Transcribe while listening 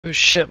Oh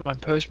shit, my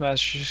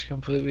postmaster's just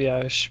completely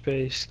out of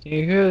space. Can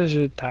you go to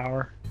the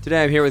tower?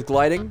 Today I'm here with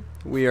Gliding.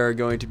 We are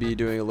going to be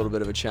doing a little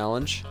bit of a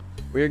challenge.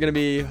 We are going to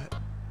be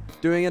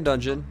doing a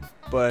dungeon,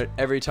 but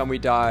every time we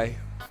die,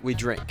 we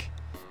drink.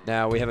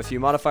 Now, we have a few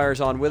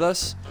modifiers on with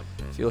us.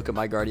 If you look at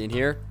my Guardian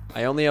here,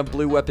 I only have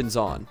blue weapons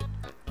on.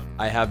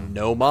 I have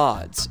no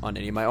mods on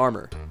any of my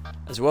armor,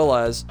 as well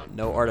as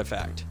no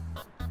artifact.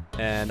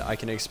 And I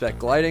can expect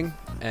Gliding,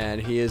 and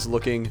he is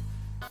looking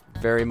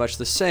very much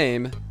the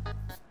same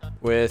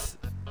with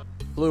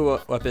blue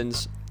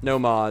weapons, no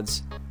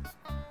mods,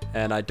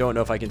 and I don't know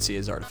if I can see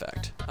his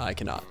artifact. I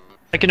cannot.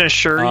 I can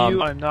assure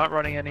you I'm not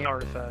running any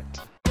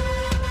artifact.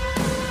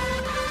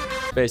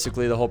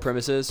 Basically, the whole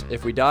premise is,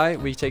 if we die,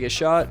 we take a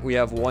shot. We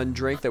have one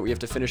drink that we have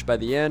to finish by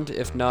the end.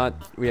 If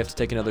not, we have to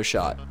take another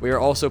shot. We are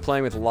also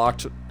playing with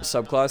locked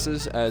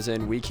subclasses, as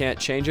in we can't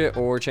change it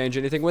or change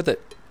anything with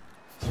it.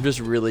 I'm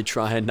just really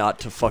trying not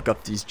to fuck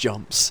up these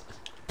jumps.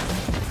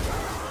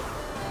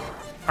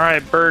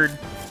 Alright, bird.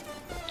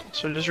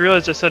 So I just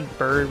realized I said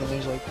bird when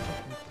there's like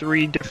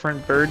 3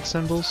 different bird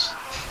symbols.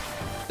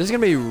 This is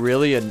gonna be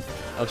really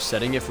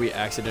upsetting if we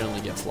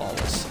accidentally get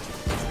flawless.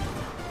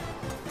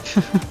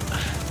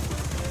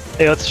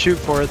 Hey, let's shoot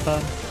for it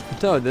then.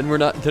 No, then we're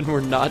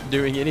not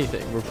doing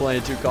anything. We're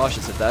playing too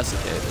cautious if that's the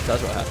case. If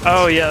that's what happens.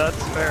 Oh yeah,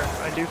 that's fair.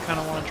 I do kind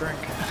of want to drink.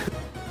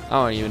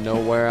 I don't even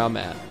know where I'm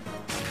at.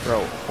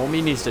 Bro,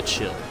 homie needs to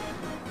chill.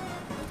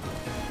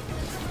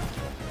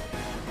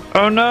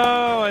 Oh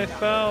no, I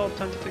fell.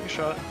 Time to take a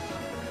shot.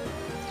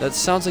 That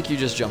sounds like you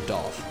just jumped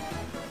off.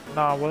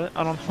 Nah, what?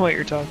 I don't know what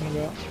you're talking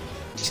about.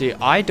 See,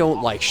 I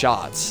don't like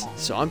shots,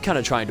 so I'm kind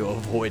of trying to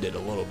avoid it a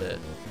little bit.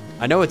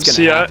 I know it's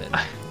gonna happen.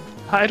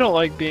 I don't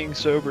like being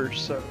sober,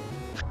 so.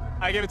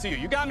 I give it to you.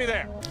 You got me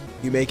there.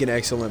 You make an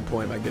excellent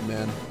point, my good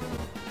man.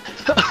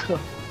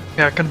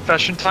 Yeah,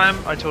 confession time.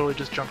 I totally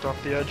just jumped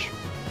off the edge.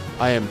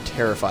 I am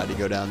terrified to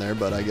go down there,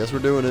 but I guess we're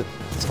doing it.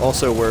 It's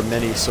also where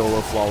many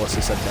solo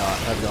flawlesses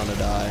have gone to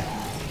die.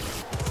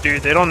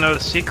 Dude, they don't know the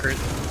secret.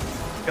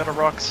 Gotta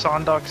rock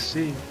Sondok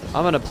C.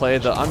 I'm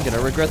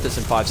gonna regret this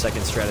in 5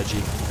 seconds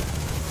strategy.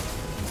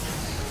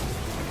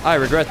 I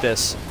regret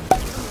this.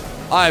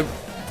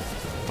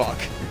 Fuck.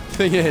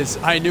 Thing is,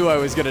 I knew I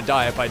was gonna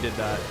die if I did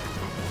that.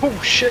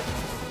 Oh shit.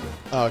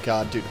 Oh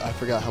god, dude, I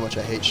forgot how much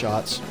I hate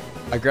shots.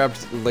 I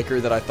grabbed liquor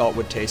that I thought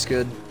would taste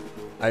good.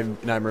 I'm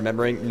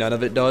remembering none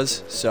of it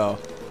does, so.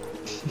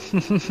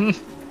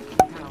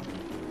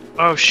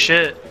 Oh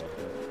shit.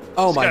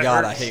 Oh my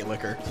god, I hate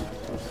liquor.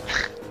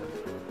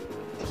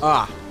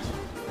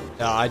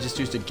 I just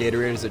used a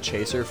Gatorade as a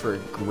chaser for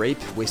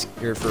grape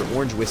whiskey, or for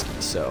orange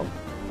whiskey, so.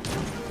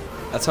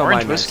 That's how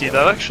orange my whiskey,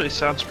 that actually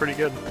sounds pretty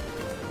good.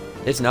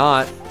 It's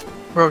not.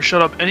 Bro,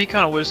 shut up. Any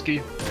kind of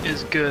whiskey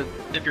is good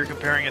if you're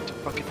comparing it to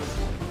fucking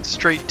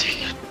straight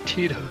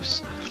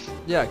Tito's.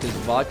 Yeah, because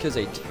vodka's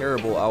a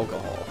terrible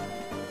alcohol.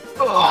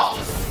 Oh.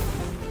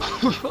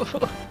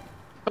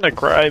 I'm gonna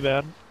cry,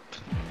 man.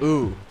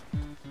 Ooh.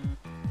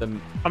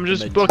 I'm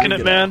just booking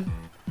it, man.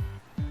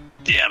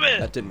 Damn it!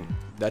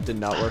 That did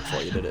not work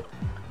for you, did it?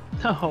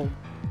 No.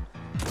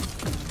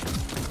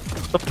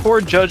 The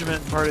poor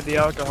judgment part of the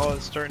alcohol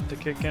is starting to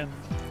kick in.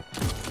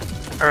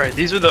 Alright,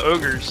 these are the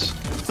ogres.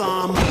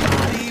 I'm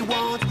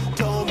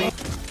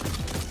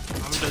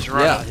just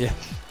running. Yeah.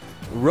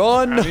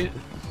 Run!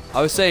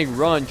 I was saying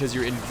run because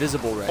you're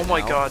invisible right now. Oh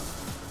my god.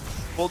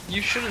 Well,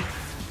 you should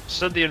have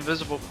said the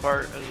invisible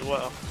part as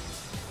well.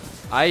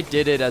 I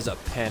did it as a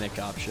panic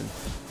option.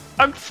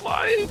 I'm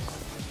flying!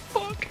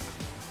 Fuck.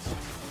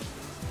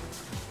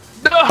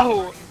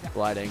 No!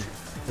 Gliding. I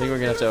think we're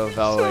gonna have to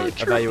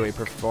evaluate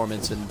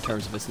performance in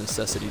terms of its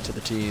necessity to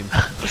the team.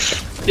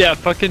 Yeah,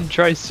 fucking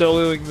try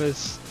soloing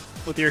this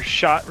with your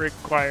shot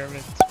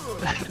requirements.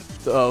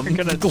 You're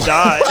gonna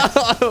die.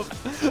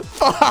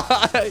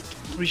 Fuck!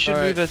 We should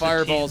move as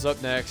Fireball's a team.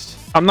 up next.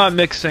 I'm not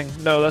mixing.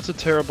 No, that's a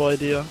terrible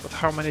idea. With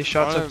how many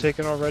shots I've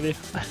taken already.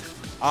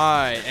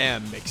 I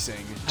am mixing.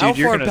 Dude, how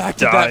you're far gonna back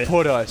die. did that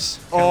put us?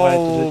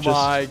 Oh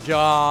my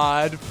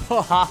god.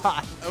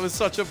 That was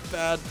such a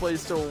bad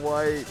place to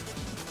wipe.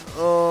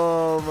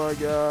 Oh my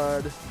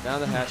god. Down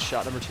the hatch,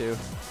 shot number 2.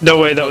 No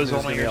way, that was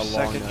There's only gonna your be a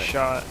long second night.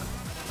 shot.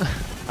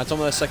 That's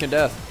only a second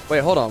death.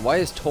 Wait, hold on. Why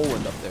is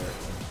Toland up there?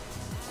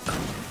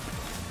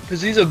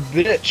 Cause he's a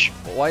bitch.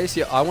 Why is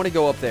he? I want to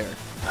go up there.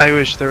 I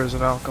wish there was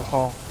an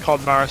alcohol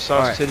called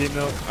Marisau's Titty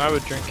Milk. I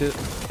would drink it.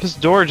 This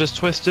door just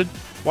twisted.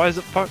 Why is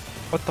it fuck?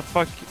 What the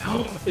fuck?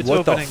 It's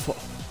what opening. The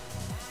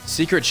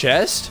secret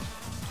chest?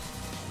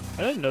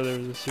 I didn't know there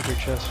was a secret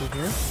chest in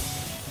here.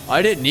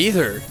 I didn't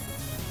either.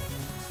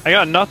 I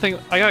got nothing.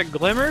 I got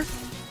glimmer?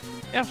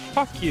 Yeah,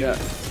 fuck you. Yeah.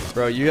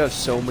 Bro, you have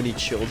so many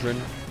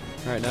children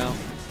right now.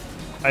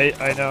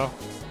 I know.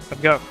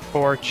 I've got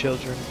 4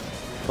 children.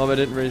 Mama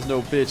didn't raise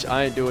no bitch.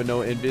 I ain't doing no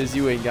invis.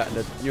 You ain't got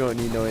no. You don't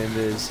need no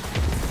invis.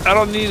 I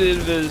don't need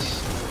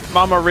invis.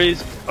 Mama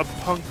raised a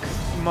punk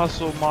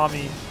muscle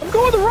mommy. I'm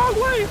going the wrong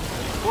way.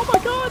 Oh my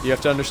god. You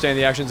have to understand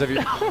the actions of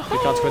your, the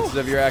consequences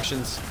of your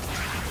actions.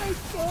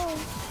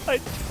 I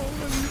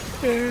don't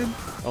understand.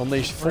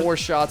 Only 4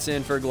 shots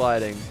in for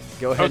gliding.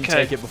 Go ahead and Okay.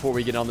 take it before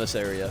we get on this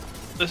area.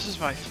 This is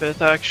my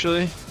 5th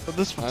actually, but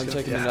this one's I'm gonna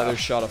taking be a another half.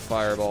 shot of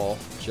Fireball,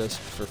 just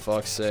for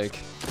fuck's sake.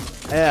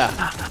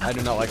 Yeah, I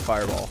do not like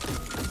Fireball.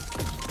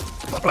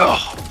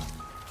 Ugh.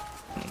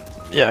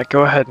 Yeah,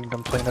 go ahead and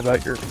complain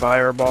about your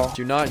fireball.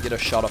 Do not get a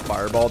shot of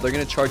Fireball. They're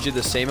going to charge you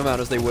the same amount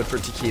as they would for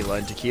tequila,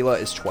 and tequila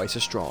is twice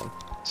as strong.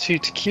 See,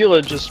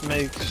 tequila just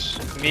makes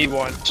me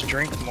want to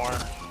drink more.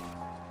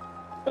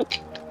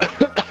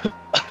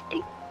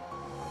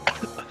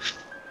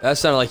 That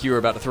sounded like you were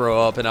about to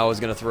throw up, and I was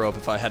going to throw up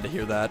if I had to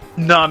hear that.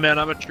 Nah, man,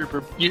 I'm a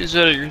trooper. You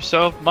said it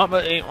yourself. Mama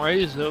ain't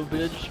raised though,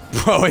 bitch.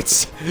 Bro,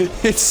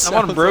 it's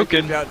I'm on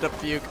broken. Like you're about to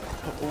puke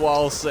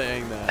while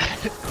saying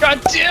that. God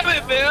damn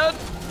it, man!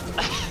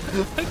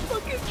 I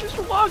fucking just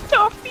walked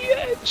off the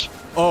edge.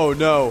 Oh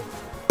no.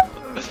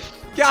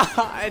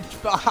 God,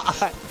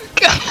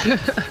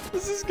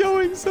 this is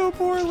going so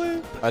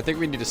poorly. I think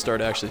we need to start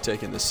actually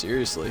taking this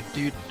seriously.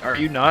 Dude, are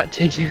you not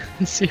taking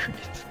this seriously?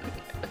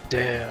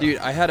 Damn. Dude,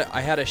 I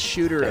had a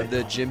shooter of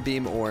the Jim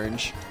Beam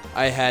Orange.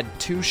 I had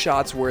 2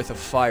 shots worth of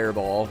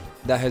Fireball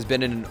that has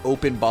been in an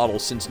open bottle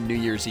since New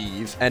Year's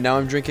Eve, and now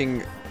I'm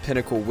drinking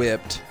Pinnacle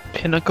Whipped.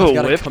 Pinnacle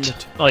gotta whipped? come to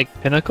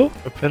Like Pinnacle?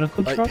 Or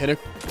Pinnacle Like drop?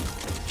 Pinnacle.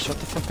 Shut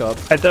the fuck up.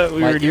 I thought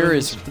we My were doing ear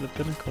this is- for the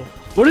Pinnacle.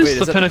 What is Wait, is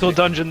the that the Pinnacle pic-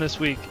 dungeon this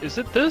week? Is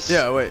it this?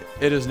 Yeah, wait,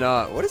 it is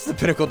not. What is the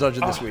Pinnacle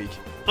Dungeon this Oh. week?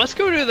 Let's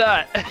go do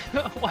that.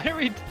 Why are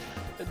we...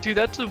 Dude,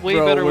 that's a way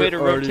Bro, better way we're to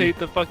already- rotate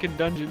the fucking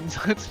dungeons.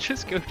 Let's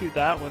just go do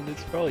that one.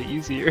 It's probably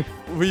easier.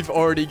 We've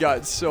already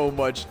got so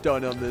much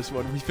done on this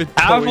one. We've been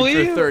Have going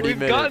we? for 30 We've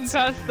minutes. gotten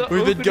past the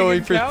We've been opening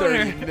going for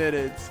encounter. 30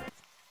 minutes.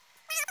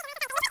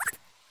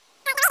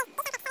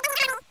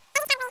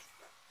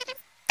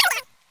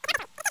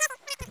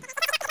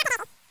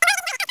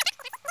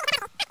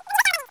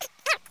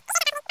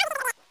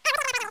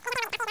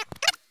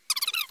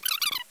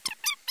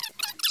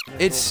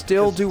 It's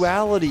still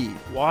duality.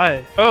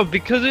 Why? Oh,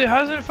 because it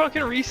hasn't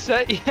fucking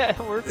reset yet.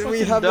 We're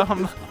We fucking haven't-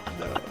 dumb.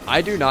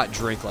 I do not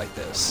drink like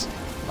this.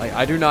 Like,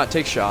 I do not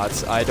take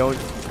shots. I don't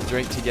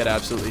drink to get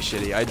absolutely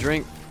shitty. I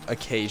drink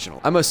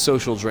occasional. I'm a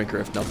social drinker,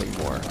 if nothing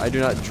more. I do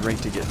not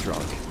drink to get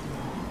drunk.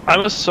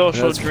 I'm a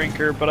social That's-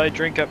 drinker, but I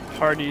drink at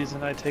parties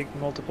and I take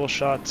multiple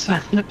shots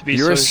to be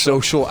You're a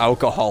social. social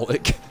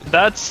alcoholic.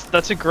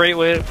 That's a great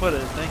way to put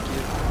it. Thank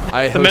you.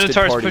 I The hosted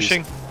Minotaur's parties.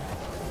 pushing.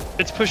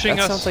 It's pushing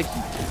That us. sounds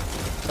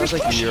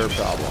like your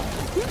problem.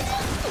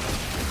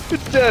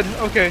 It's dead.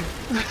 Okay.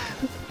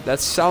 That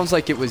sounds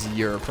like it was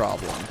your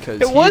problem,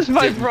 because It was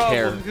my didn't problem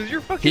care. because you're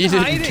fucking He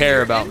didn't hiding. care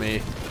You're about in-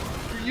 me.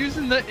 You're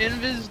using the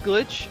invis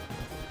glitch.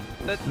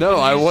 That No,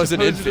 I you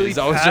wasn't supposedly invis.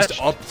 I was just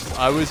patched. up.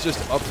 I was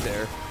just up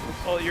there.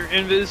 Oh, you're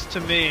invis to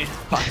me.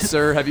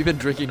 Sir, have you been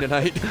drinking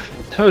tonight?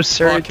 No,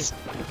 sir. Fuck. It's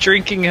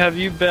drinking. Have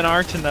you been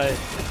our tonight?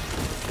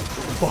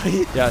 What?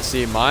 Yeah.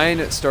 See,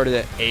 mine started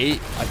at 8.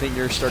 I think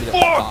yours started at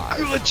Oh, 5.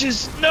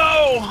 glitches!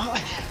 No!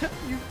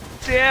 You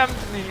damned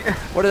me.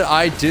 What did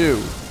I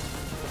do?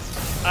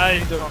 I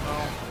don't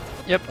know.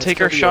 Yep, Let's take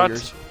go our to shots.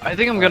 yogurt. I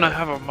think I'm gonna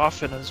have a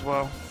muffin as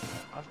well.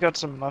 I've got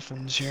some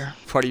muffins here.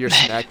 Part of your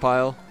snack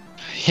pile?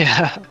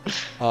 Yeah.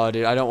 Oh,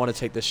 dude, I don't want to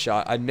take this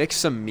shot. I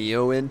mixed some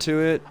Mio into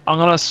it. I'm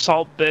gonna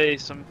salt bay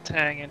some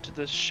tang into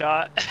this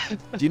shot.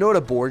 Do you know what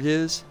a Borg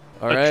is?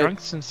 All A right. drunk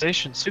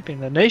sensation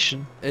souping the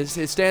nation. It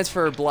stands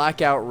for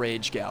Blackout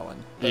Rage Gallon.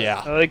 I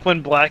like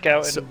when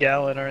blackout So- and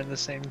gallon are in the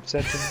same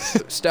sentence.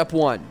 Step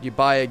 1, you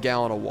buy a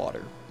gallon of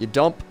water. You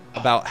dump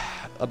about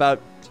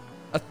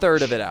a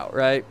third of it out,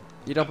 right?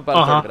 You dump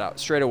about a third of it out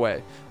straight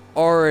away.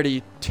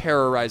 Already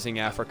terrorizing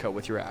Africa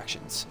with your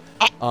actions.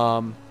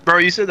 Bro,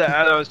 you said that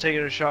as I was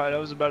taking a shot. I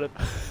was about to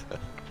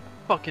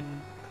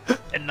fucking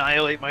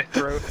annihilate my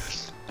throat.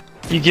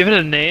 You give it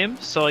a name,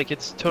 so like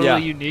it's totally Yeah.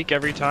 unique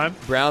every time.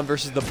 Brown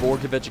versus the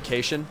Borg of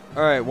Education.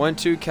 All right, 1,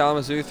 2,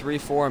 Kalamazoo, 3,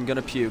 4. I'm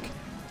gonna puke.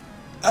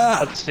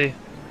 Ah, Let's see.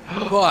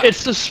 fuck. It's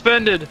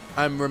suspended.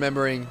 I'm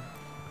remembering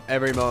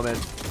every moment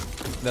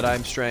that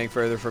I'm straying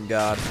further from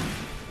God.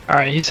 All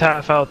right, he's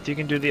half health. You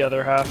can do the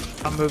other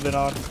half. I'm moving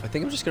on. I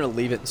think I'm just gonna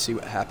leave it and see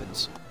what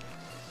happens.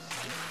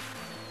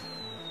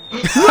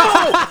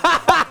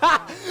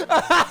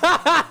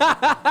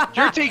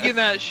 You're taking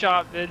that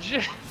shot,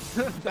 bitch.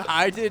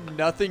 I did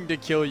nothing to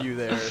kill you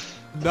there.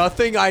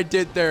 Nothing I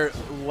did there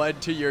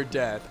led to your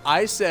death.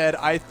 I said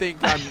I think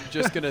I'm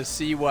just gonna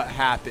see what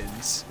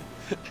happens.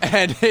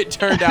 And it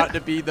turned out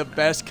to be the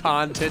best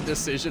content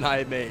decision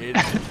I made.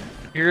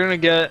 You're gonna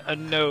get a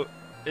note.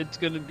 It's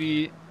gonna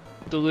be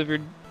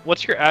delivered.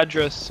 What's your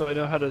address so I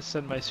know how to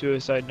send my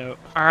suicide note?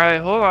 All right,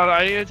 hold on.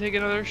 I need to take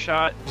another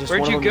shot. Just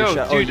Where'd one you of them go, to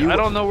shot. Oh, dude? you- I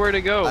don't know where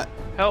to go. I-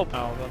 Help!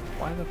 Oh, then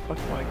why the fuck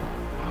am I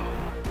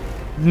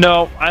going?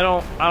 No, I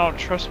don't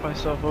trust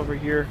myself over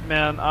here,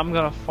 man. I'm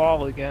gonna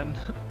fall again.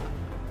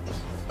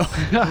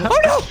 Oh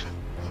no!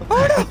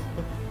 Oh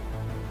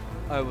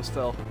no! I almost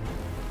fell.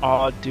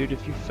 Aw, dude,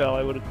 if you fell,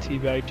 I would have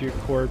teabagged your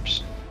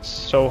corpse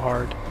so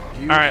hard.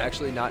 Do you Alright.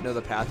 actually not know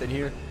the path in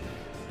here?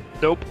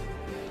 Nope.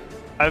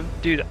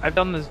 Dude, I've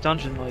done this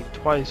dungeon like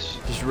twice.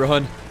 Just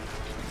run.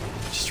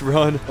 Just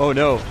run. Oh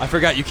no, I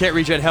forgot you can't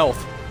regen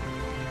health.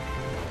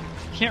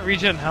 can't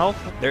regen health?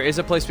 There is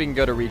a place we can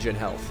go to regen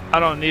health. I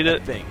don't need I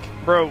it. think.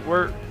 Bro,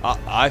 we're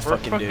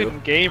fucking do.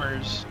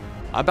 gamers.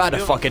 I'm about to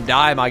fucking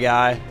die, my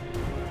guy.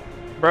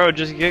 Bro,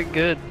 just get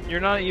good. You're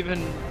not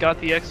even got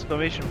the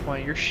exclamation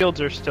point. Your shields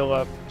are still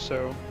up,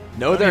 so...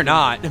 No, they're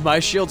not. My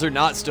shields are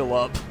not still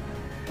up.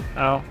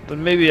 Oh,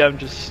 then maybe I'm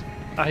just...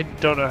 I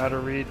don't know how to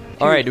read.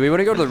 Alright, do we want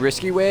to go to the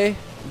risky way?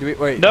 Do we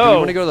No. Do we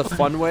want to go to the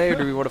fun way, or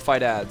do we want to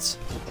fight ads?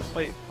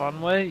 Wait,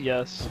 fun way?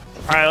 Yes.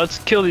 Alright, let's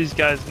kill these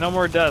guys. No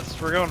more deaths.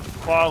 We're going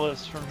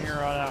flawless from here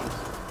on out.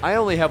 I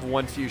only have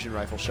one fusion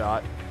rifle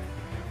shot.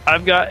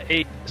 I've got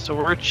 8, so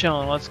we're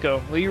chilling. Let's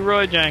go.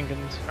 Leroy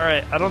Jenkins.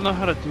 Alright, I don't know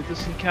how to do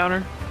this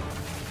encounter.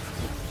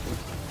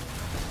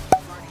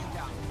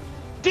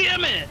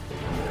 Damn it!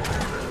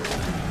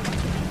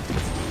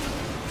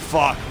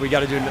 Fuck, we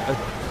gotta do...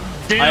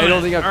 Damn I it!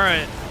 don't think I've...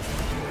 Alright.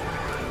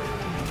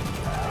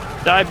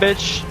 Die,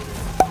 bitch.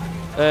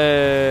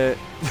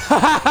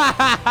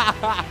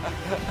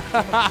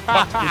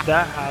 Fuck did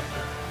that happen?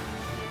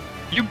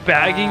 You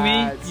bagging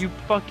me? You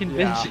fucking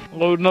Yeah. bitch.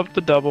 Loading up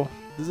the double.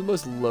 This is the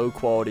most low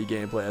quality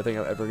gameplay I think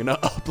I'm ever gonna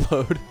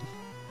upload.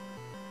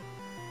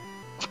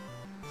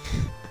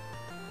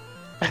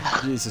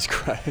 Jesus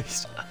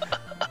Christ.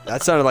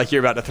 That sounded like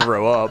you're about to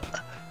throw up.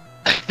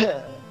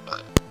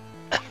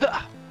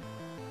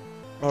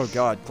 Oh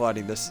god,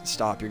 Gliding, this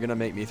stop. You're gonna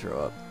make me throw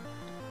up.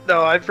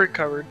 No, I've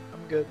recovered.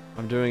 I'm good.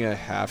 I'm doing a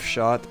half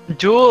shot.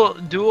 Dual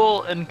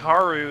and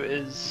Karu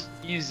is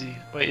easy.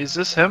 Wait, is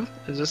this him?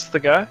 Is this the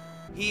guy?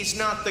 He's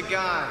not the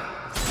guy.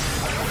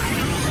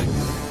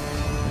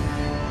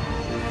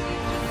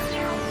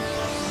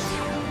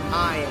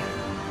 I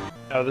am.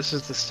 No, this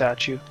is the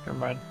statue. Never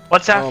mind.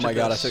 What's after Oh my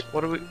god, this? I think...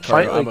 What do we Karu,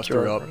 fight? I Like almost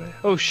threw up.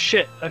 Oh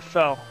shit, I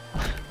fell.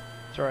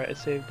 It's alright, I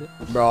saved it.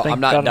 Bro, Thank I'm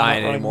not God I'm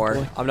dying not running anymore.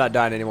 away. I'm not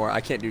dying anymore.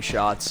 I can't do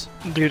shots.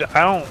 Dude,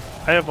 I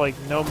have like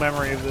no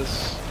memory of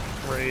this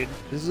raid.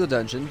 This is a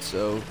dungeon,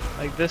 so...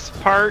 Like this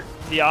part,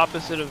 the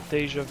opposite of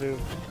deja vu.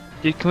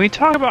 Dude, can we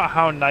talk about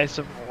how nice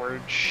of a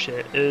word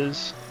shit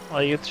is?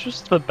 Like, it's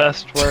just the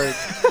best word.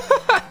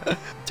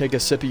 Take a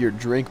sip of your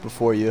drink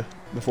before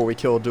we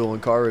kill Duel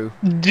and Karu.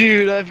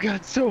 Dude, I've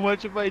got so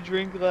much of my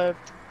drink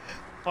left.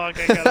 Fuck,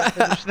 I gotta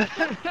finish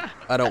that.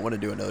 I don't want to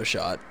do another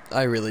shot.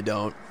 I really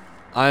don't.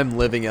 I'm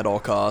living at all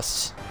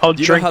costs. I'll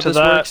Do you know drink how to this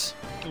that. works?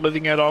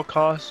 Living at all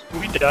costs.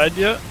 We died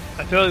yet?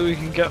 I feel like we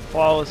can get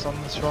flawless on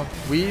this one.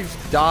 We've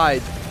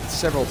died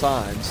several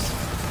times.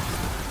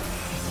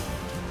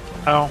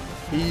 Oh.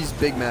 He's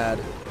big mad.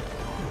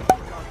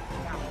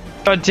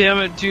 God damn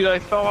it, dude, I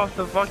fell off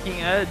the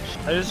fucking edge.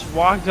 I just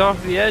walked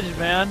off the edge,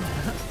 man.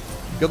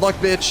 Good luck,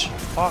 bitch.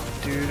 Fuck,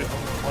 dude.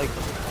 I'm like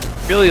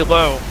really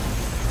low.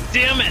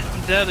 Damn it,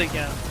 I'm dead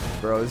again.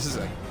 Bro, this is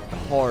a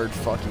hard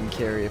fucking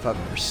carry if I've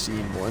ever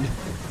seen one.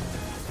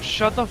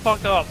 Shut the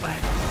fuck up.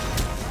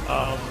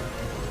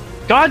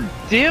 God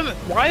damn it,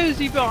 why is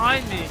he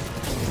behind me?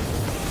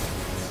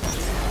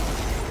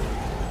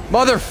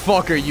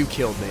 Motherfucker, you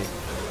killed me.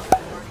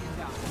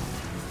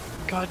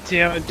 God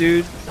damn it,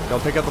 dude.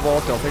 Don't pick up the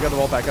ball. Don't pick up the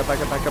ball. Back up, back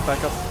up, back up,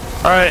 back up.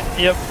 Alright,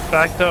 yep,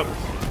 backed up.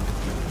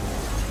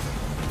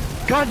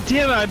 God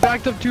damn it, I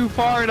backed up too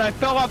far and I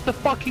fell off the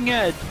fucking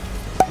edge.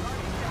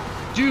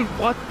 Dude,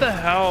 what the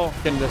hell?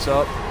 Getting this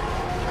up.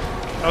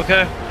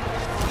 Okay.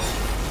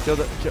 Kill.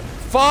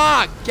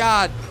 Fuck!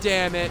 God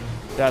damn it.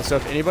 Yeah, so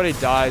if anybody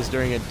dies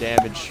during a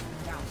damage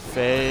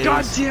phase...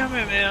 God damn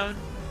it, man.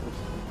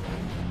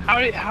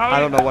 I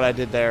don't know what I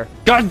did there.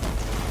 God.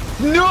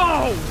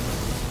 No!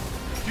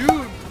 Dude,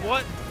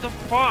 what the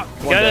fuck?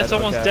 The One guy dead, that's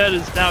almost okay. dead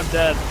is now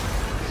dead.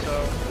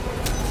 So.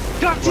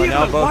 God Well, damn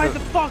now it, both why of- the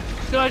fuck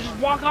did I just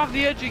walk off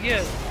the edge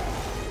again?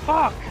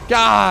 Fuck.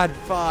 God,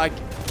 fuck.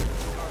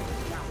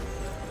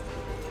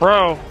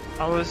 Bro,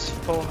 I was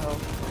full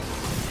health.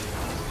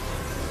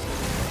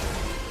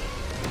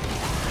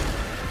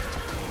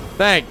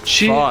 Thank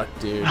Gee. fuck,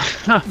 dude.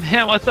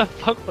 Man, what the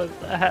fuck was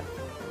that?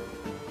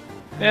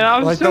 Man, I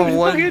was Like so the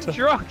one fucking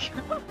drunk.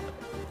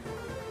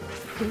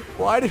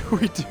 Why did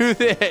we do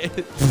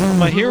this?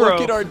 My hero.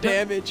 Look at our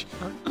damage.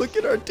 Look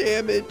at our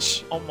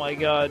damage. Oh my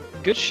god.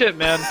 Good shit,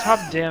 man. Top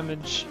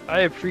damage.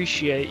 I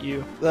appreciate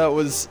you. That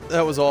was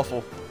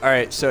awful. All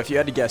right, so if you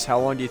had to guess, how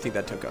long do you think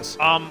that took us?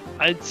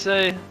 I'd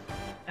say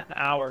an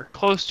hour.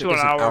 Close to It an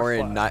took us hour.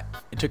 and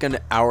it took an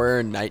hour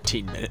and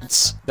 19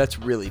 minutes. That's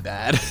really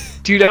bad.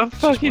 Dude, I'm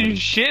fucking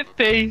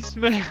shit-faced,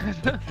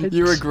 man.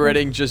 You're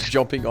regretting just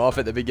jumping off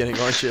at the beginning,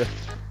 aren't you?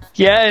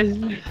 Yes.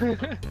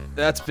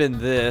 That's been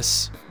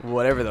this,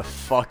 whatever the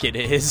fuck it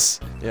is.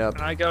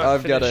 Yep. I gotta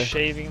finish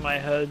shaving my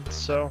head,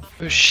 so...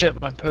 Oh shit,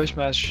 my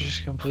postmaster's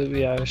just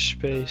completely out of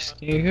space.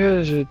 Can you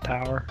go to the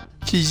tower?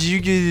 Cause you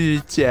go to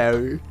the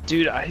tower.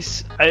 Dude, I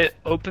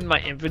opened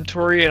my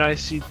inventory and I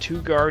see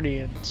 2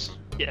 guardians.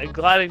 Yeah,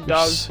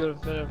 GlidingDog's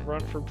gonna run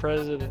for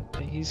president,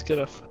 and he's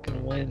gonna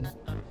fucking win.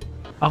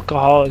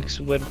 Alcoholics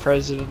win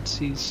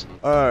presidencies.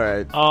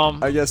 Alright.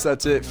 I guess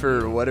that's it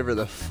for whatever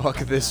the fuck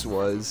this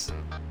was.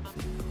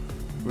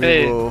 We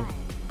Hey, will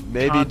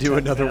maybe do content,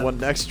 another man. one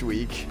next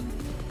week.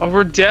 Oh,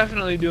 we're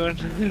definitely doing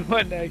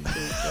one next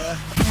week, yeah.